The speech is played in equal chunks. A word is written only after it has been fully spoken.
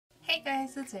Hey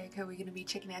guys, it's Erika. We're going to be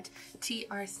checking out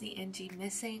TRCNG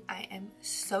Missing. I am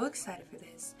so excited for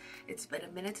this. It's been a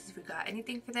minute since we got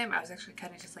anything for them. I was actually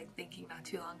kind of just like thinking not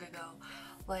too long ago,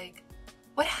 like,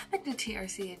 what happened to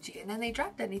TRCNG? And then they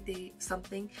dropped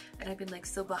something, and I've been like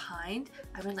so behind.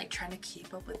 I've been like trying to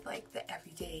keep up with like the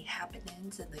everyday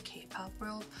happenings in the K-pop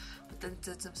world, but then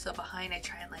since I'm so behind, I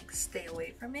try and like stay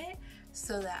away from it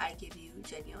so that I give you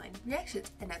genuine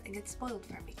reactions and nothing gets spoiled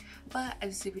for me. But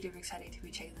I'm super duper excited to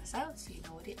be checking this out, so you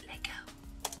know what it like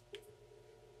go.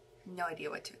 No idea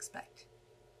what to expect.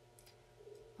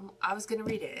 I was gonna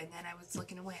read it and then I was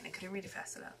looking away and I couldn't read it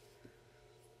fast enough.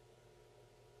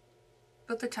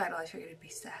 But the title, I figured it'd be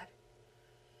sad.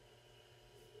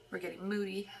 We're getting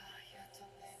moody.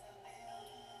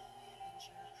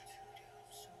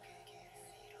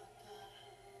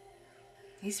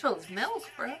 He spills milk,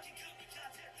 bro.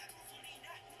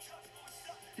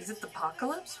 Is it the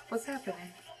apocalypse? What's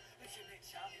happening?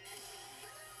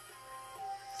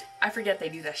 I forget they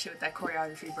do that shit with that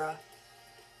choreography, bro.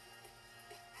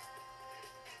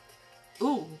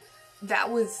 Ooh, that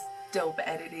was dope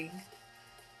editing.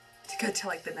 To go to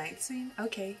like the night scene?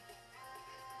 Okay.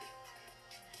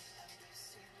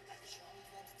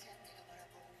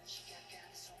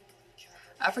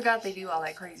 I forgot they do all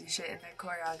that crazy shit in their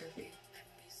choreography.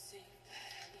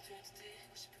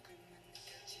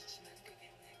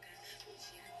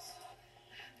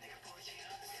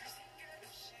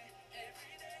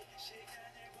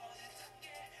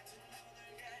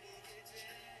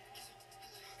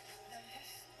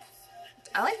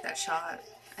 I like that shot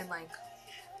and like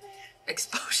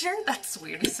exposure? That's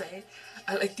weird to say.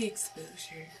 I like the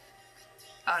exposure.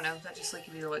 I don't know, that just like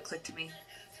immediately what clicked to me.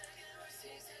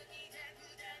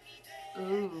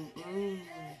 Ooh,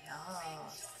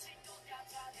 yes.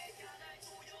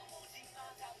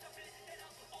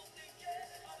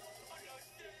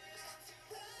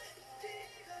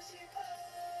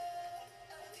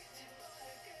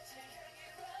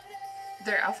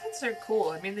 Their outfits are cool.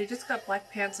 I mean, they just got black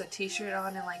pants, a t-shirt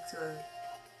on, and like the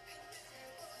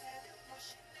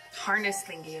harness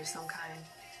thingy of some kind.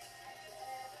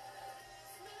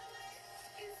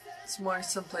 It's more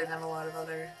simpler than a lot of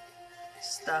other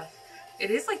stuff. It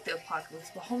is like the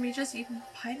apocalypse, but homie just eating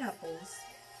pineapples.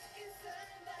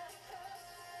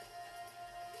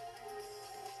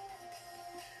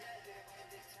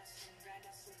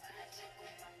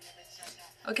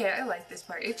 Okay, I like this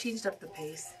part. It changed up the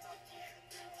pace.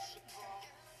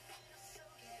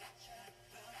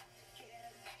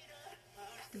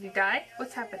 Did he die?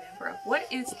 What's happening, bro? What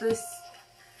is this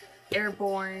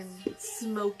airborne,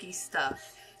 smoky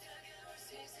stuff?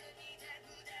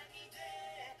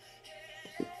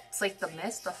 It's like the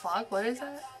mist, the fog. What is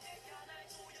that?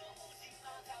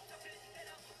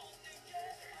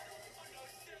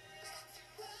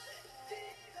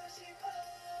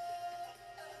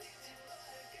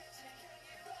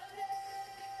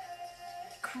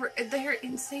 They're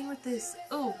insane with this.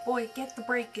 Oh boy, get the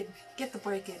break-in. Get the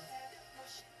break-in.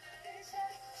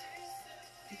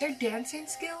 Their dancing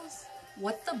skills?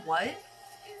 What the what?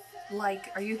 Like,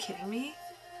 are you kidding me?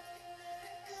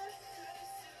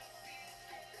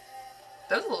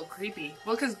 That was a little creepy.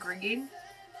 Well, because green,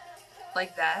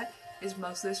 like that, is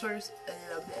mostly sort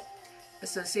of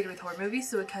associated with horror movies,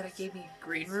 so it kind of gave me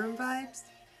Green Room vibes.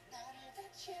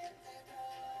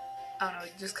 I don't know,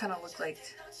 it just kind of looked like...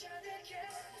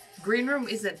 Green Room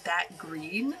isn't that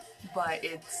green, but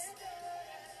it's...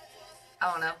 I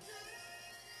don't know.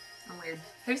 I'm weird.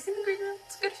 Have you seen the Green Room?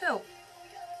 It's a good film.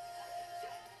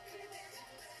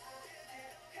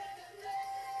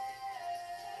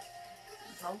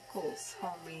 Vocals,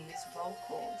 homies,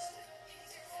 vocals.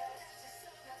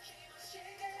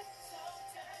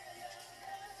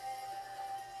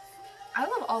 I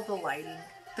love all the lighting.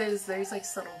 There's like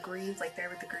subtle greens, like there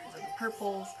with the greens and the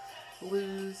purples,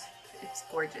 blues. It's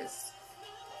gorgeous.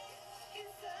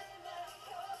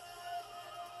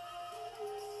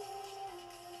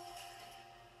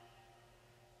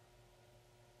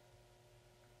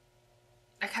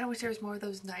 I kind of wish there was more of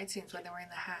those night scenes when they were in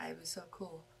the hat. It was so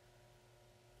cool.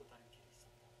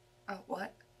 Oh,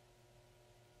 what?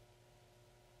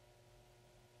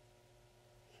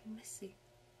 Let me see.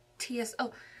 TS.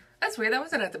 Oh, that's weird. That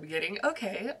wasn't at the beginning.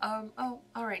 Okay. Oh,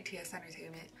 all right. TS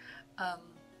Entertainment.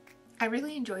 I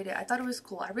really enjoyed it. I thought it was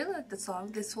cool. I really liked the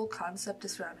song. This whole concept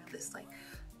is surrounding this like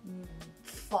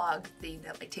fog thing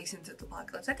that like takes into the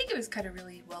apocalypse. I think it was kind of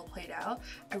really well played out.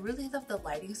 I really love the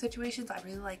lighting situations. I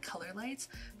really like color lights.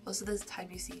 Most of the time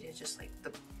you see it is just like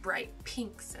the bright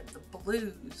pinks and the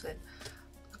blues and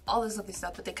all this other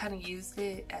stuff, but they kind of used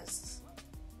it as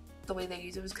the way they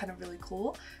used it was kind of really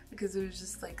cool because it was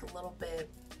just like a little bit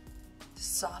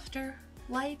softer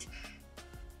light.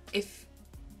 If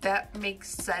that makes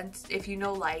sense, if you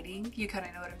know lighting, you kind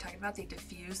of know what I'm talking about. They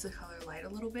diffuse the color light a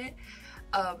little bit,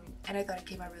 and I thought it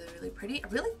came out really, really pretty. I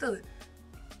really like the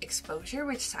exposure,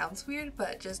 which sounds weird,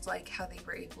 but just like how they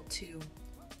were able to,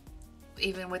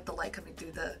 even with the light coming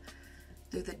through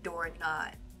the door,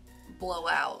 not blow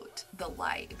out the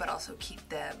light, but also keep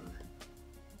them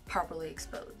properly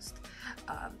exposed.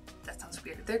 That sounds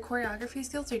weird. Their choreography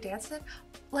skills, their dancing,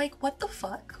 like what the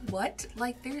fuck? What?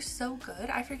 Like they're so good.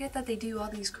 I forget that they do all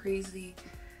these crazy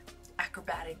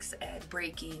acrobatics and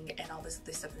breaking and all this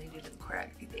other stuff that they do to the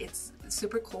choreography. It's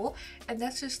super cool, and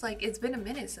that's just like, it's been a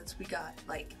minute since we got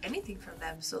like anything from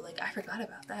them, so like I forgot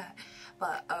about that.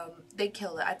 But they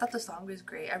killed it. I thought the song was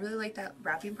great. I really like that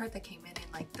rapping part that came in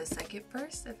like the second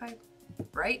verse, if I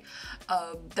right.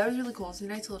 That was really cool. It's a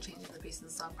nice little change in the pace of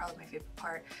the song, probably my favorite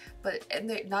part. But and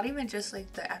they're not even just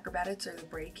like the acrobatics or the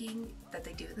breaking that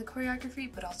they do in the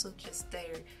choreography, but also just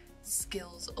their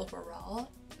skills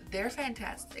overall. They're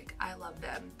fantastic. I love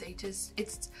them.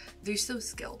 They're so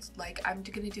skilled. Like I'm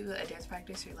gonna do a dance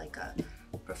practice or like a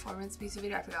performance music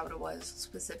video. I forgot what it was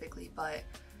specifically, but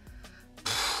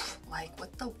like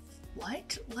what the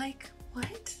what? Like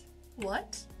what?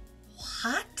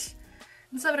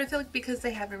 And so, but I feel like because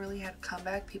they haven't really had a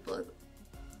comeback,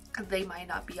 they might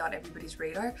not be on everybody's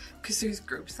radar, because there's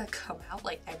groups that come out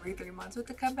like every 3 months with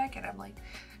a comeback, and I'm like,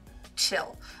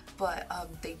 chill. But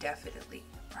they definitely,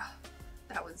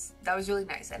 that was really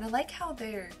nice. And I like how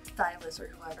their stylist or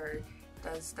whoever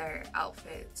does their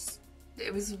outfits,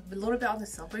 it was a little bit on the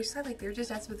silver side, like they were just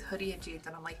dancing with hoodie and jeans,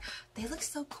 and I'm like, they look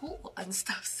so cool and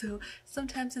stuff. So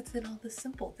sometimes it's in all the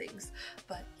simple things.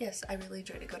 But yes, I really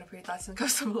enjoyed it. Go for your thoughts and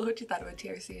comments below what you thought about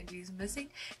TRCNG's Missing.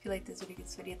 If you like this video, give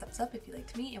this video a thumbs up. If you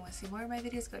liked me and want to see more of my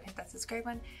videos, go ahead and hit that subscribe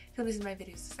button. If you want to see my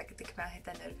videos the second they come out, hit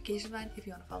that notification button. If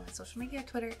you want to follow me on social media,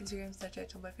 Twitter, Instagram, Snapchat,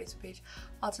 Tumblr, Facebook page,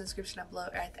 also in the description down below,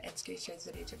 or at the end screen, share this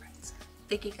video to your friends.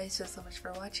 Thank you guys so much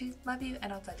for watching. Love you,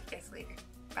 and I'll talk to you guys later.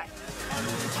 Bye.